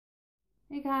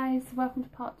Hey guys, welcome to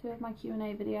part 2 of my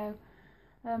Q&A video.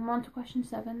 We're on to question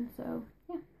 7, so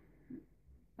yeah.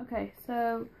 Okay,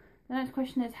 so the next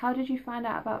question is, how did you find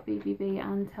out about BBB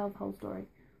and tell the whole story?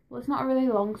 Well, it's not a really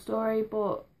long story,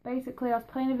 but basically I was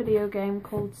playing a video game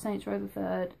called Saints Row the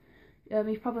Third.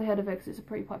 You've probably heard of it because it's a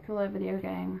pretty popular video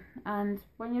game. And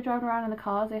when you're driving around in the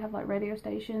cars, they have like radio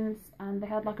stations, and they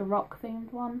had like a rock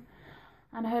themed one.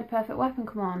 And I heard Perfect Weapon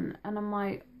come on, and I'm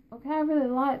like, okay, I really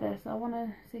like this, I want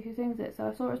to see who sings it. So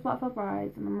I saw it was Black Veil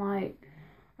Brides, and I'm like,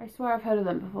 I swear I've heard of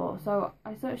them before. So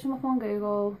I searched them up on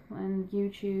Google and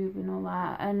YouTube and all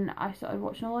that, and I started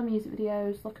watching all their music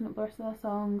videos, looking up the rest of their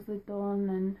songs they'd done,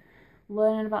 and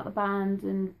learning about the band,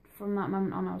 and from that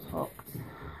moment on I was hooked.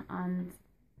 And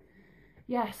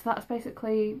yes, that's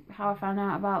basically how I found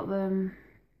out about them,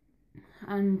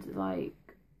 and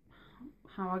like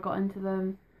how I got into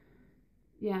them.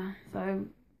 Yeah, so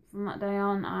from that day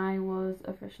on, I was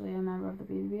officially a member of the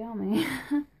BBB Army.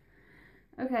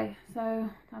 Okay, so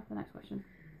time for the next question.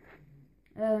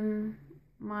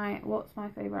 What's my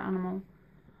favourite animal?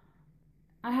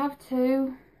 I have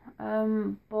two,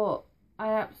 but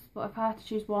if I had to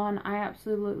choose one, I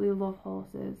absolutely love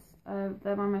horses.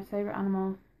 They're my most favourite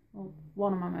animal, well,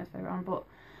 one of my most favourite animals,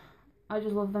 but I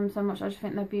just love them so much. I just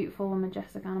think they're beautiful and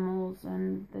majestic animals,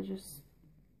 and they're just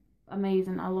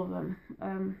amazing. I love them.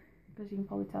 Because you can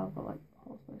probably tell I've got like a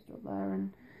horse poster up there,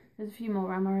 and there's a few more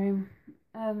around my room.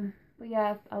 But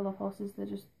yeah, I love horses. They're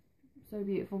just so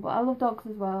beautiful. But I love dogs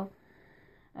as well.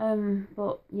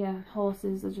 But yeah,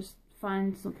 horses, I just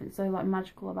find something so like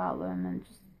magical about them and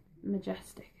just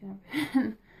majestic and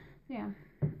everything. Yeah.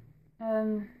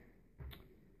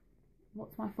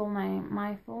 What's my full name?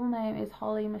 My full name is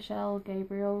Holly Michelle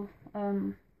Gabriel.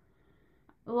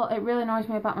 It really annoys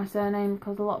me about my surname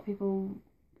because a lot of people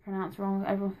pronounce wrong.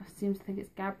 Everyone seems to think it's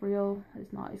Gabriel.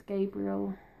 It's not, it's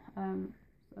Gabriel.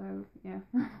 So yeah.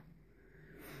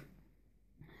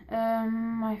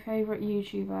 My favourite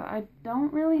YouTuber. I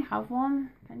don't really have one.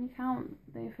 Can you count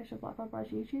the official Black Veil Brides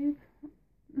YouTube?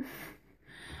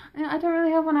 I don't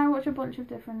really have one. I watch a bunch of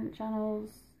different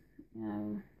channels, you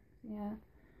know, yeah.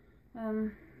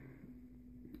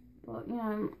 But you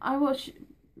know, I watch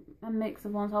a mix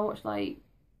of ones. I watch like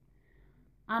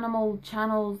animal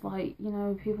channels, like, you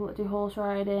know, people that do horse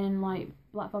riding, like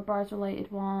Black Veil Brides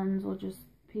related ones, or just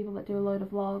people that do a load of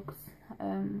vlogs.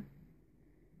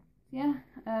 Yeah.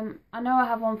 I know I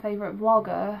have one favourite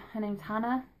vlogger. Her name's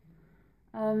Hannah.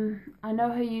 I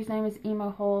know her username is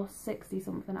emohorse60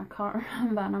 something. I can't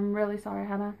remember, and I'm really sorry,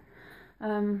 Hannah.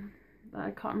 But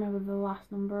I can't remember the last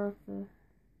number of the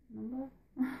number.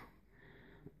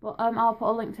 But I'll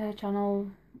put a link to her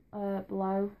channel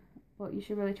below. But you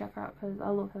should really check her out because I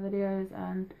love her videos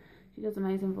and she does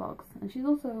amazing vlogs. And she's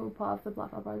also part of the Black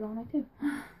Veil Brides Army too.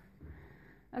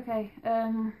 Okay,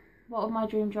 what would my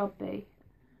dream job be?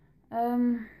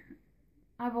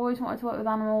 I've always wanted to work with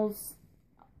animals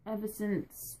ever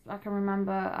since I can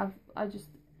remember. I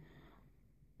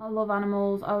love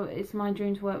animals. It's my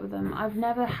dream to work with them. I've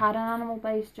never had an animal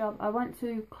based job. I went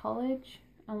to college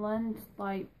and learned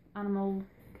like animal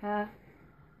care.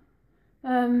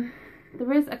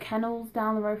 There is a kennels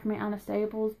down the road from me and a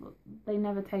stables, but they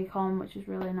never take on, which is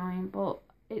really annoying. But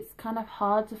it's kind of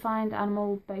hard to find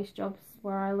animal based jobs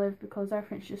where I live because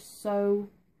everything's just so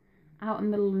out in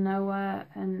the middle of nowhere,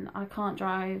 and I can't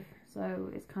drive, so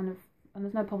it's kind of, and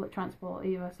there's no public transport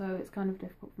either, so it's kind of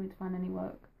difficult for me to find any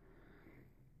work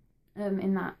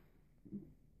in that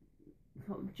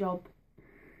sort of job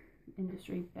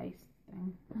industry based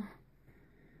thing.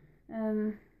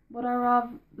 Would I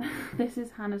rather this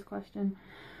is Hannah's question,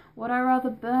 would I rather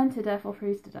burn to death or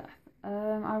freeze to death?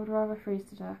 I would rather freeze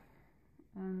to death,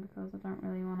 because I don't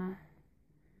really want to,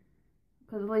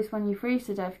 because at least when you freeze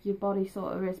to death your body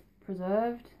sort of is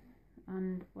preserved,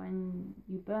 and when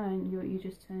you burn you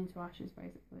just turn into ashes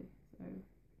basically. So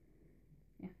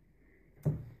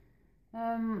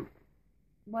yeah.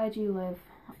 Where do you live?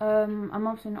 I'm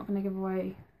obviously not going to give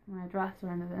away my address or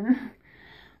anything.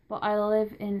 But I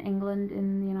live in England,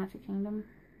 in the United Kingdom.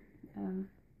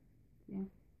 Yeah.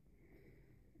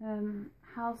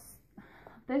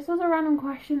 This was a random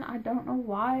question. I don't know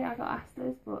why I got asked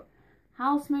this, but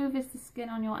how smooth is the skin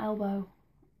on your elbow?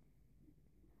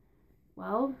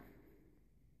 Well,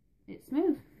 it's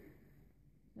smooth.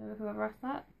 So whoever asked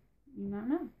that, you don't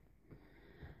know.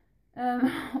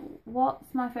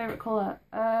 What's my favourite colour?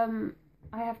 I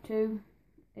have two.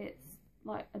 It's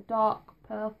like a dark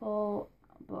purple,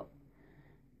 but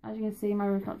as you can see my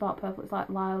room's not dark purple, it's like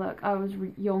lilac. I was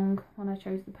young when I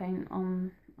chose the paint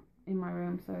in my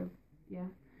room, so yeah.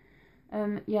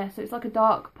 Yeah, so it's like a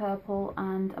dark purple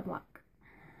and a black.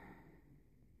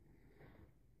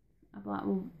 I'd be like,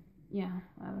 well, yeah,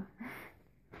 whatever.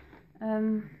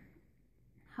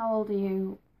 How old are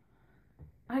you?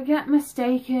 I get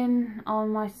mistaken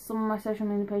on some of my social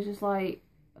media pages, like,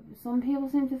 some people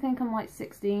seem to think I'm like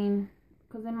 16,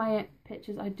 because in my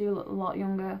pictures I do look a lot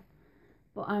younger,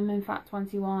 but I'm in fact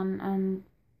 21, and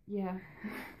yeah,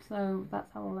 so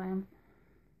that's how old I am.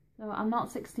 So I'm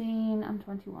not 16, I'm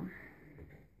 21.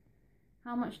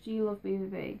 How much do you love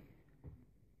BBB?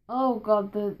 Oh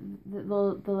god, the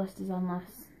list is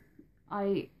endless.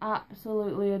 I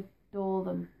absolutely adore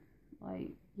them.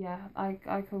 Like, yeah, I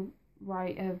could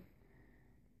write a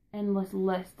endless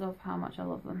list of how much I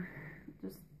love them.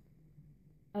 Just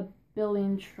a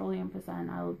billion trillion %.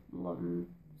 I love them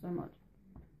so much.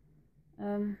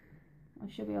 I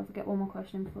should be able to get one more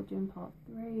question before doing part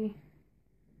 3.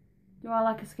 Do I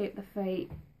like Escape the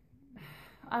Fate?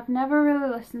 I've never really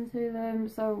listened to them,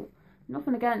 so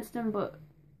nothing against them, but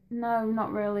no,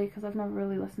 not really, because I've never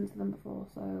really listened to them before.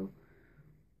 So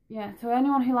yeah, to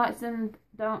anyone who likes them,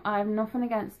 I have nothing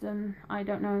against them. I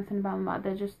don't know anything about them, but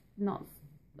they're just not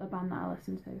a band that I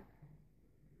listen to.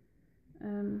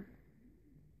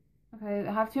 Okay,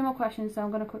 I have 2 more questions, so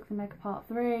I'm going to quickly make a part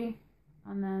 3,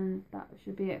 and then that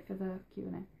should be it for the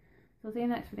Q&A. So I'll see you in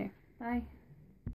the next video. Bye.